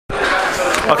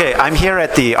Okay, I'm here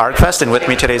at the ArcFest, and with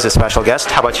me today is a special guest.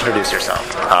 How about you introduce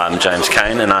yourself? I'm James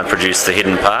Kane, and I produce The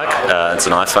Hidden Park. It's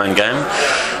an iPhone game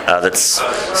that's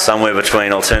somewhere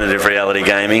between alternative reality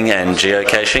gaming and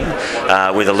geocaching,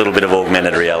 with a little bit of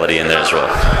augmented reality in there as well.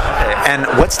 Okay, and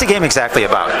what's the game exactly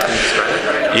about?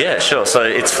 Yeah, sure. So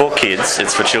it's for kids,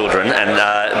 it's for children,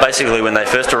 and basically when they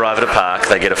first arrive at a park,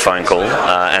 they get a phone call,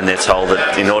 and they're told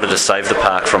that in order to save the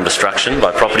park from destruction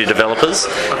by property developers,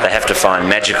 they have to find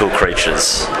magical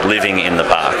creatures living in the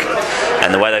park.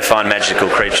 And the way they find magical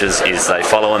creatures is they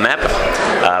follow a map,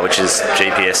 which is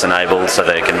GPS enabled, so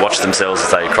they can watch themselves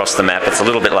as they cross the map. It's a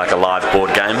little bit like a live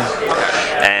board game.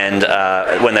 And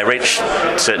when they reach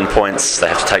certain points, they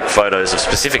have to take photos of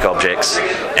specific objects,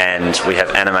 and we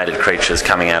have animated creatures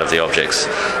coming out of the objects.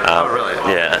 Really?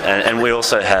 Yeah, and we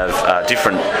also have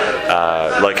different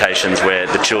locations where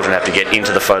the children have to get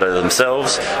into the photo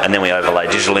themselves, and then we overlay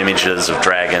digital images of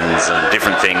dragons and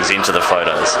different things into the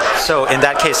photos. So in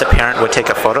that case, a parent would take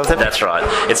a photo of them? That's right.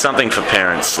 It's something for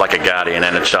parents, like a guardian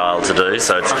and a child, to do.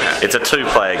 So it's a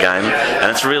two-player game, and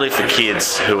it's really for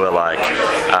kids who are like...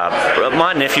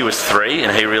 my nephew was 3,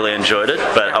 and he really enjoyed it,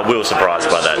 but we were surprised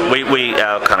by that.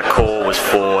 Our kind of core was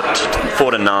 4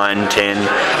 to 9, 10,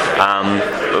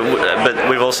 but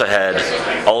we've also had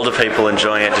older people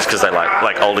enjoying it just because they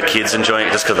like older kids enjoying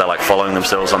it just because they like following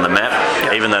themselves on the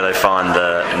map. Even though they find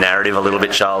the narrative a little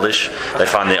bit childish, they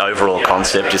find the overall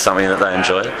concept is something that they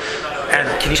enjoy.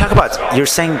 And can you talk about, you're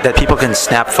saying that people can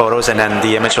snap photos and then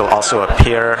the image will also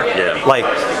appear, like,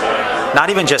 not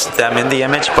even just them in the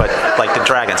image, but like the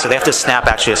dragon. So they have to snap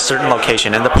actually a certain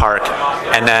location in the park,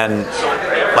 and then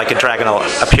like a dragon will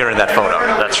appear in that photo.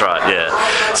 That's right,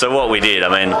 yeah. So what we did, I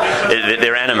mean,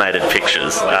 they're animated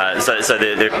pictures, so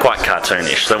they're quite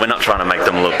cartoonish. So we're not trying to make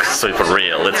them look super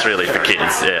real. It's really for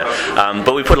kids, yeah.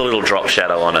 But we put a little drop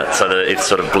shadow on it so that it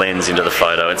sort of blends into the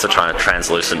photo. It's a kind of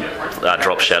translucent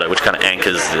drop shadow, which kind of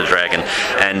anchors the dragon.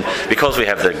 And because we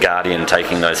have the guardian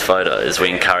taking those photos, we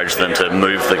encourage them to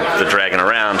move the dragon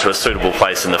around to a suitable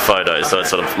place in the photo so it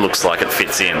sort of looks like it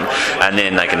fits in, and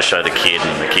then they can show the kid,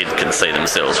 and the kid can see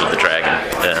themselves with the dragon.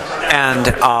 Yeah. And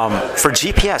for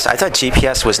GPS, I thought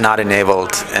GPS was not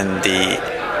enabled in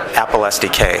the Apple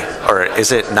SDK, or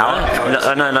is it now?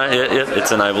 No, yeah,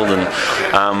 it's enabled,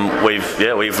 and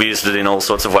we've used it in all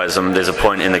sorts of ways. There's a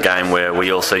point in the game where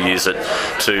we also use it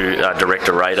to direct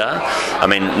a radar. I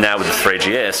mean, now with the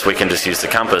 3GS, we can just use the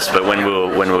compass, but when we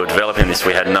were developing this,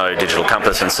 we had no digital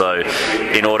compass, and so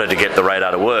in order to get the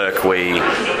radar to work, we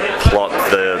plot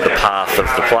the path of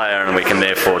the player, and we can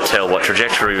therefore tell what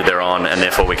trajectory they're on, and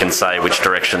therefore we can say which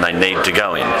direction they need to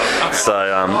go in.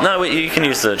 So, you can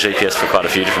use the GPS for quite a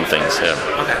few different things, yeah.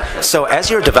 Okay. So as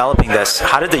you were developing this,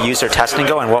 how did the user testing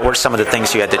go, and what were some of the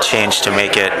things you had to change to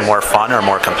make it more fun or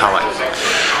more compelling?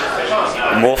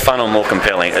 More fun or more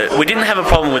compelling? We didn't have a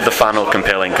problem with the fun or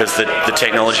compelling because the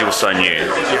technology was so new,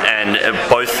 and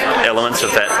both elements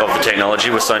of the technology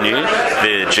were so new.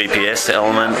 The GPS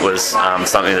element was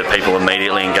something that people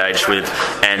immediately engaged with,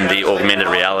 and the augmented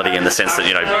reality in the sense that,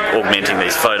 augmenting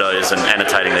these photos and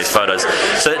annotating these photos.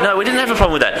 So no, we didn't have a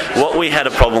problem with that. What we had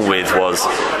a problem with was,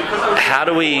 how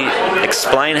do we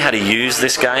explain how to use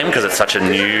this game, because it's such a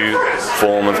new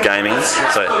form of gaming.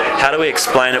 So how do we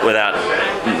explain it without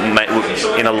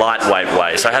in a lightweight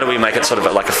way? So how do we make it sort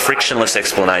of like a frictionless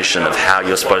explanation of how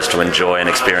you're supposed to enjoy and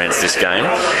experience this game?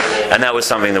 And that was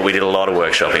something that we did a lot of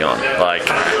workshopping on. Like,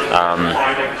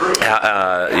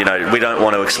 we don't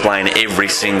want to explain every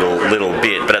single little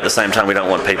bit, but at the same time we don't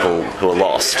want people who are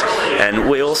lost. And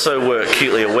we also were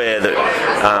acutely aware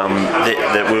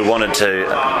that we wanted to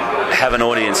have an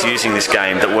audience using this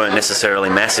game that weren't necessarily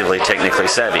massively technically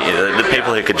savvy. The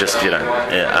people who could just,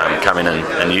 come in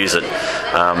and use it.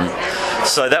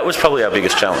 So that was probably our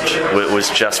biggest challenge. It was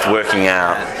just working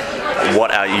out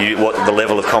what the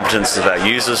level of competence of our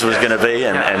users was going to be,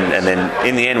 and then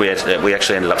in the end we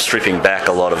actually ended up stripping back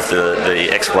a lot of the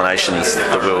explanations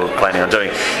that we were planning on doing,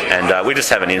 and we just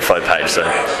have an info page, so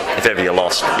if ever you're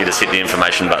lost, you just hit the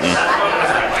information button.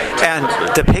 And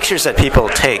the pictures that people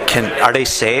take, are they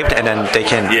saved and then they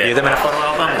can view them in a photo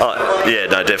album? Yeah,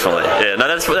 no, definitely. Yeah, no,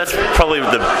 that's probably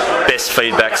the best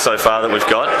feedback so far that we've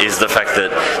got, is the fact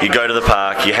that you go to the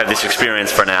park, you have this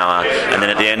experience for an hour, and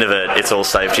then at the end of it, it's all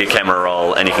saved to your camera camera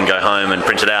roll, and you can go home and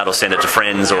print it out or send it to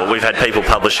friends. Or we've had people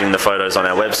publishing the photos on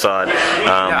our website.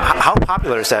 How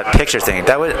popular is that picture thing?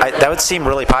 That would seem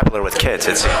really popular with kids.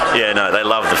 Yeah, no, they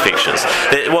love the pictures.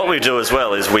 What we do as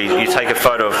well is you take a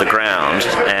photo of the ground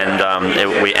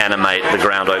and we animate the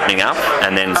ground opening up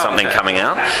and then something coming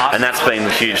out, and that's been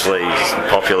hugely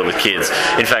popular with kids.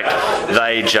 In fact,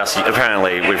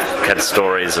 apparently we've had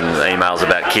stories and emails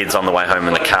about kids on the way home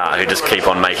in the car who just keep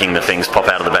on making the things pop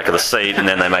out of the back of the seat, and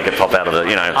then they make it pop out of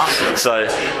So,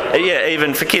 yeah,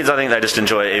 even for kids, I think they just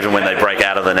enjoy it even when they break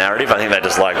out of the narrative. I think they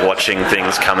just like watching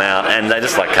things come out, and they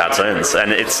just like cartoons.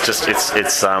 And it's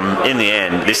in the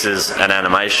end, this is an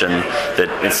animation that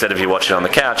instead of you watching it on the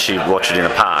couch, you watch it in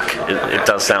a park. It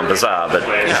does sound bizarre, but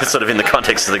sort of in the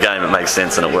context of the game, it makes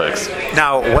sense and it works.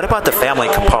 Now, what about the family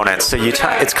component? So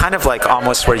it's kind of like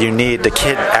almost where the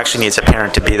kid actually needs a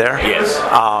parent to be there. Yes.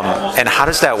 And how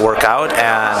does that work out?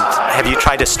 And have you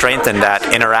tried to strengthen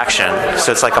that interaction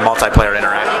so it's like a multiplayer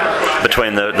interaction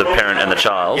between the parent and the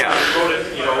child? Yeah.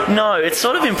 No, it's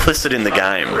sort of implicit in the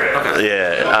game. Okay.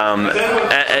 Yeah.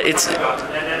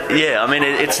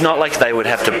 It's not like they would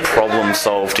have to problem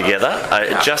solve together.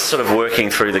 Just sort of working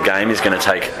through the game is going to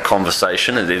take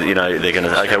conversation. And they're going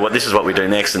to this is what we do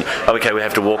next, and we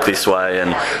have to walk this way.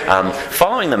 And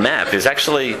following the map is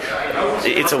actually,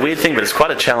 it's a weird thing, but it's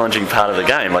quite a challenging part of the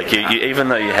game. Like you even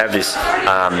though you have this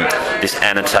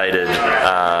annotated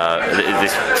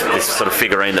this sort of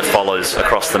figurine that follows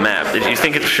across the map, you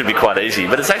think it should be quite easy,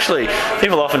 but it's actually,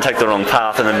 people often take the wrong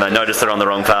path and then they notice they're on the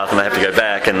wrong path and they have to go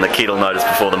back, and the kid will notice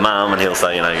before the mum and he'll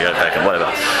say, you go back and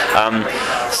whatever.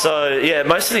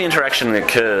 Most of the interaction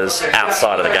occurs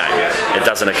outside of the game. It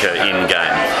doesn't occur in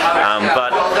game.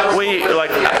 But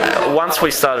once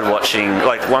we started watching,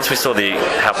 once we saw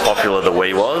how popular the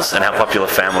Wii was and how popular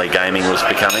family gaming was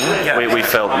becoming, we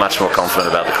felt much more confident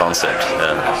about the concept.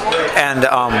 And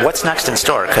what's next in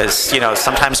store? Because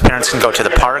sometimes parents can go to the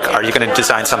park. Are you going to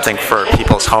design something for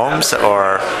people's homes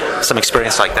or some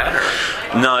experience like that?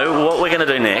 No, what we're going to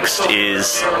do next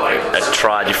is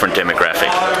try a different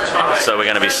demographic. So we're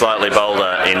going to be slightly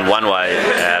bolder in one way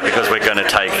because we're going to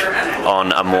take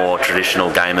on a more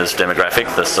traditional gamers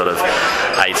demographic, the sort of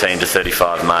 18 to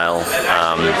 35 male,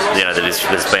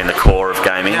 that's been the core of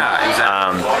gaming.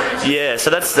 Yeah, exactly. So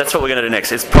that's what we're going to do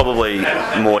next. It's probably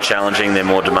more challenging, they're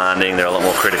more demanding, they're a lot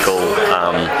more critical,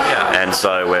 and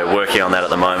so we're working on that at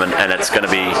the moment, and it's going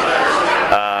to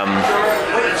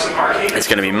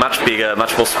be much bigger,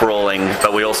 much more sprawling,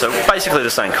 but we also basically the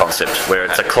same concept where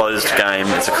it's a closed game,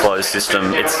 it's a closed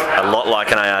system, it's a lot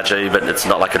like an ARG, but it's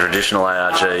not like a traditional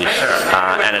ARG,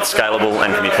 and it's scalable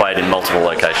and can be played in multiple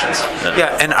locations.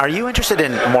 And are you interested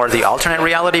in more the alternate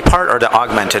reality part or the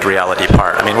augmented reality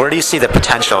part? I mean, where do you see the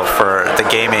potential for the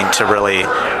gaming to really,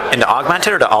 in the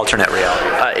augmented or the alternate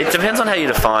reality? It depends on how you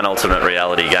define alternate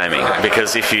reality gaming,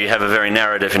 because if you have a very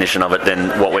narrow definition of it,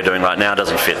 then what we're doing right now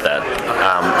doesn't fit that.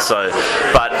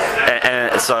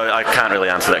 So I can't really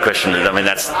answer that question. I mean,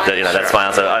 that's my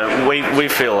answer. We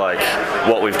feel like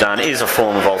what we've done is a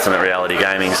form of alternate reality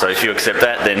gaming. So if you accept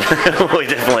that, then we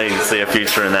definitely see a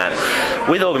future in that.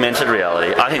 With augmented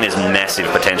reality, I think there's massive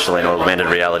potential in augmented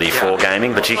reality for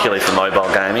gaming, particularly for mobile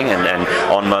gaming and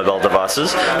on mobile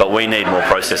devices. But we need more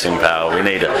processing power. We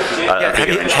need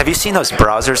have you seen those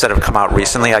browsers that have come out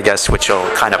recently, I guess, which will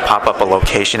kind of pop up a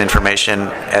location information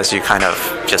as you kind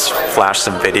of just flash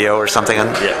some video or something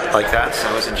like that? So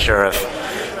I wasn't sure if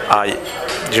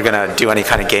you're going to do any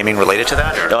kind of gaming related to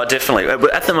that? Oh, definitely.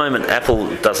 At the moment,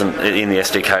 Apple doesn't, in the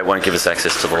SDK, it won't give us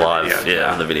access to the live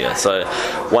the video. So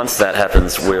once that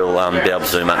happens, we'll be able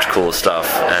to do much cooler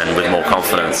stuff and with more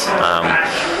confidence.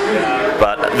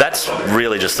 But that's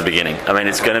really just the beginning. I mean,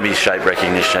 it's going to be shape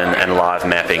recognition and live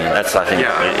mapping. That's, I think,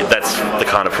 that's the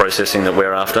kind of processing that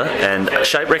we're after. And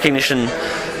shape recognition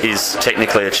is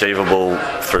technically achievable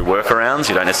through workarounds.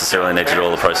 You don't necessarily need to do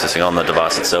all the processing on the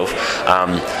device itself.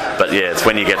 But it's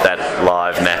when you get that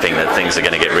live mapping that things are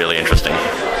going to get really interesting.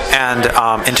 And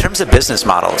in terms of business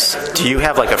models, do you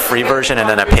have like a free version and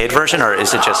then a paid version, or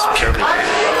is it just purely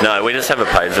paid? No, we just have a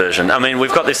paid version. I mean,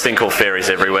 we've got this thing called Fairies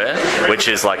Everywhere, which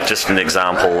is like just an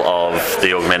example of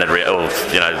the augmented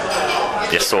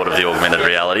sort of the augmented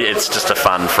reality. It's just a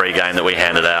fun free game that we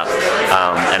handed out,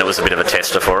 and it was a bit of a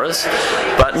tester for us.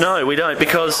 But no, we don't,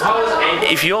 because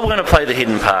if you're going to play the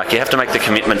hidden park, you have to make the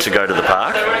commitment to go to the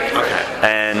park. Okay.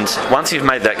 And once you've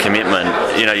made that commitment,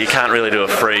 you can't really do a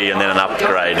free and then an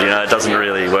upgrade. It doesn't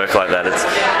really work like that. It's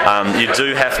you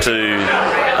do have to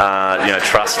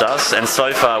trust us. And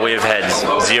so far we have had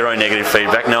zero negative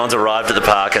feedback. No one's arrived at the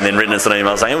park and then written us an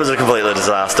email saying it was a complete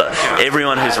disaster.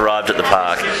 Everyone who's arrived at the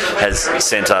park has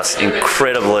sent us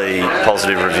incredibly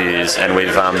positive reviews, and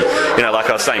we've, like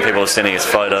I was saying, people are sending us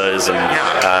photos, and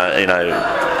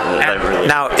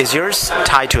Now, is yours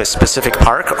tied to a specific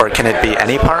park, or can it be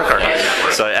any park? Or?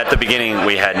 So at the beginning,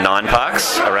 we had 9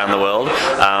 parks around the world.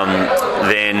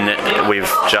 Then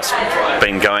we've just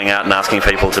been going out and asking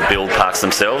people to build parks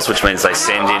themselves, which means they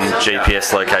send in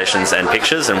GPS locations and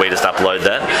pictures, and we just upload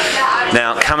that.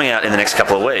 Now, coming out in the next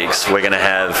couple of weeks, we're going to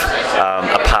have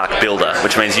a park builder,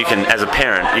 which means you can, as a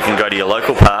parent, you can go to your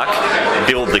local park,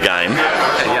 build the game,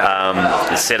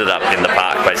 set it up in the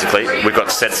park, basically. We've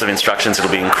got sets of instructions.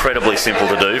 It'll be incredibly simple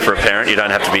to do for a parent. You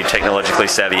don't have to be technologically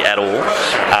savvy at all.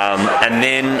 And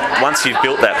then once you've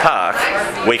built that park,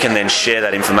 we can then share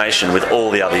that information with all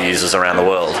the other users around the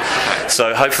world.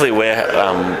 So hopefully we're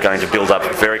going to build up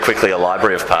very quickly a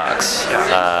library of parks,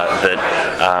 a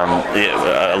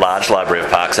large library of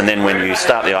parks, and then when you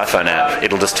start the iPhone app,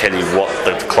 it'll just tell you what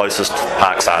the closest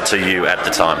parks are to you at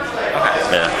the time.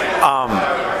 Okay. Yeah.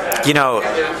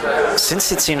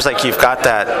 Since it seems like you've got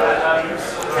that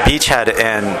beachhead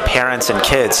in parents and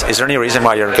kids, is there any reason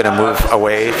why you're going to move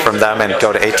away from them and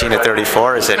go to 18 to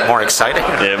 34? Is it more exciting?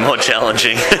 Yeah, more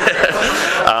challenging.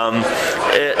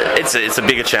 It's a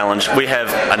bigger challenge. We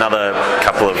have another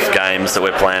couple of games that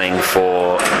we're planning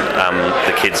for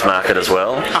the kids market as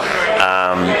well,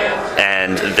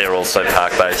 and they're also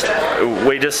park-based.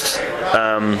 We just...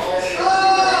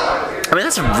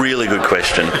 that's a really good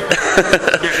question.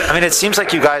 It seems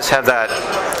like you guys have that,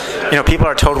 people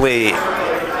are totally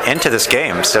into this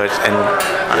game, so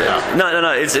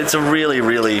No, it's a really,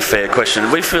 really fair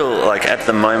question. We feel like at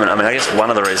the moment, I guess one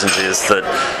of the reasons is that,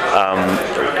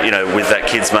 with that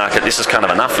kids market, this is kind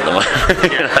of enough at the moment.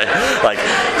 Like,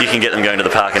 you can get them going to the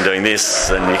park and doing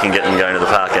this, and you can get them going to the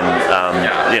park and,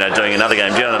 doing another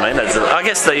game. Do you know what I mean? I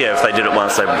guess that, if they did it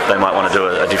once, they might want to do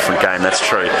a different game. That's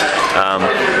true.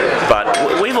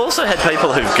 But we've also had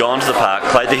people who've gone to the park,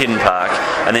 played the hidden park,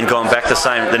 and then gone back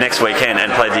the next weekend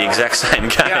and played the exact same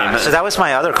game. Yeah. So that was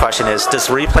my other question: is does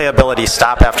replayability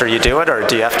stop after you do it, or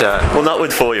do you have to? Well, not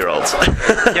with 4-year-olds.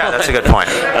 Yeah, that's a good point.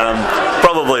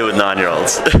 Probably with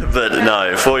 9-year-olds, but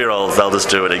no, 4-year-olds, they'll just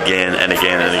do it again and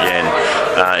again and again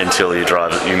until you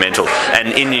drive you mental. And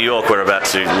in New York, we're about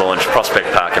to launch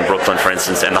Prospect Park in Brooklyn, for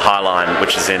instance, and the High Line,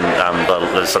 which is in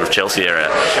the sort of Chelsea area.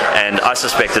 And I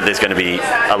suspect that there's going to be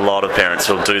a lot of parents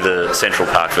who'll do the Central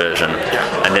Park version,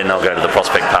 and then they'll go to the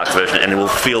Prospect Park version, and it will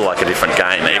feel like a different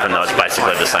game, even though it's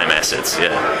basically the same assets.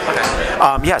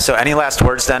 So any last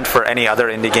words then for any other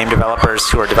indie game developers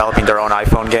who are developing their own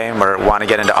iPhone game or want to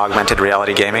get into augmented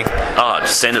reality gaming?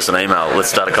 Just send us an email. Let's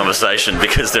start a conversation,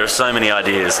 because there are so many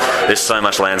ideas. There's so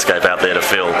much landscape out there to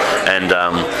fill, and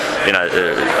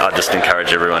I just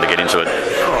encourage everyone to get into it.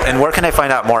 And where can I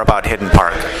find out more about Hidden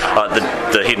Park?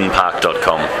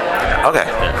 Thehiddenpark.com. Okay,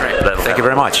 great. Thank you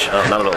very much. Not at all.